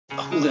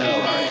Who the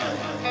hell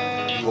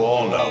are you? You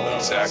all know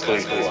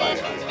exactly who I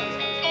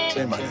am.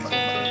 Say my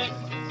name.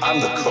 I'm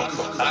the cook.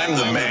 I'm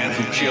the man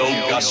who killed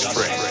Gus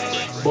Fring.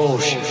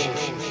 Bullshit.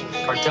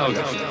 Cartel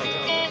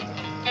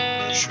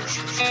guy. Sure.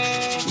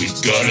 We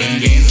gotta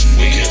leave,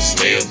 we can't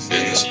stay up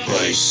in this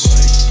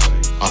place.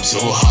 I'm so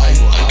high,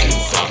 I can't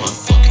find my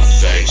fucking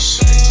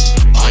face.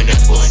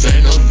 Pineapple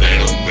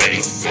venom,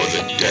 ready for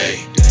the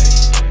day.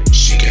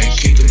 She can't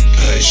keep the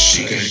pace,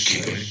 she can't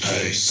keep the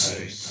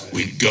pace.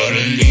 We gotta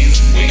leave,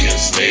 we can't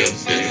stay up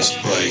in this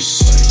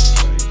place.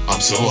 I'm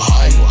so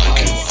high, I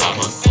can't find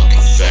my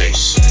fucking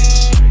face.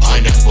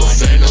 Pineapple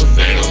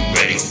venom,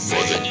 ready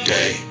for the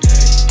day.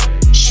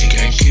 She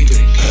can't keep the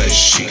pace,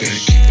 she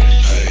can't keep the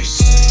pace.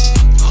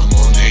 I'm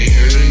only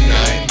here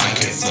tonight, I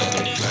can't find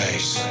the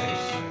place.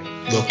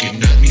 Looking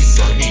at me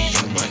funny,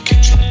 you might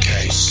get your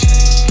case.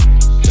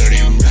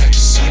 30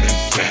 racks, 100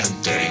 grand,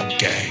 30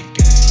 gang.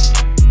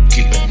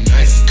 Keep a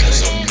knife,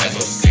 cause I'm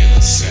never feeling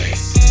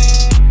safe.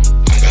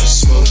 I got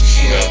smoke,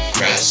 you got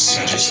grass,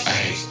 you just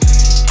ain't.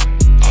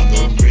 I'm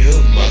the real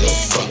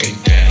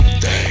motherfucking damn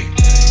thing.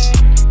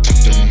 Talk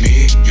to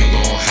me, you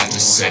gon' have to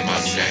say my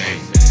name.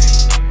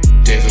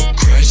 David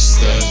Christ,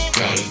 the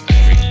God of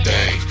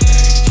everything.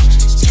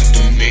 Talk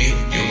to me,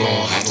 you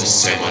gon' have to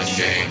say my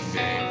name.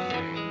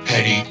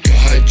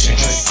 Hennythagod,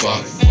 ginger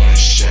fuck, what a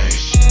shame.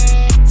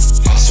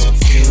 I so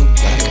kill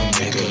like I'm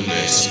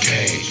Nicolas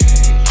Cage.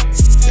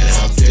 Then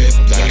I'll dip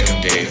like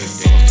I'm David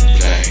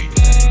fucking Blaine.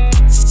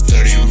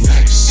 30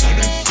 racks,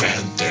 100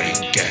 grand,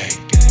 30 gang.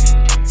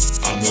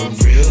 I'm the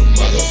real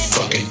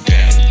motherfucking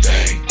damn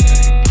thing.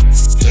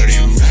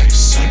 30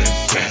 racks,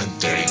 100 grand,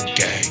 30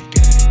 gang.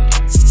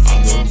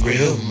 I'm the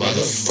real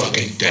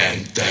motherfucking damn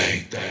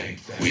thing.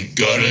 We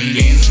gotta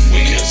leave,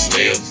 we can't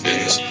stay up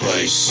in this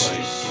place.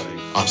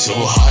 I'm so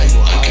high,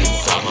 I can't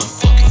find my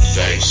fucking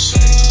face.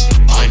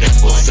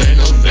 Pineapple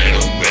venom,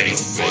 ready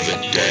for the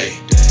day.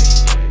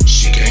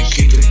 She can't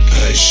keep the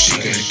pace, she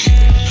can't keep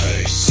the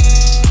pace.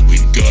 We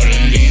gotta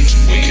leave,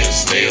 we can't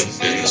stay up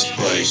in this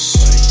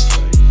place.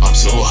 I'm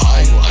so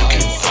high, I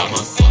can't find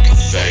my fucking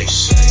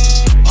face.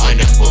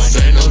 Pineapple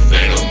venom,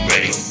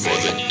 ready for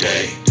the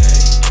day.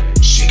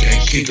 She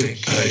can't keep the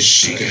pace,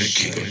 she can't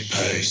keep the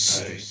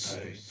pace.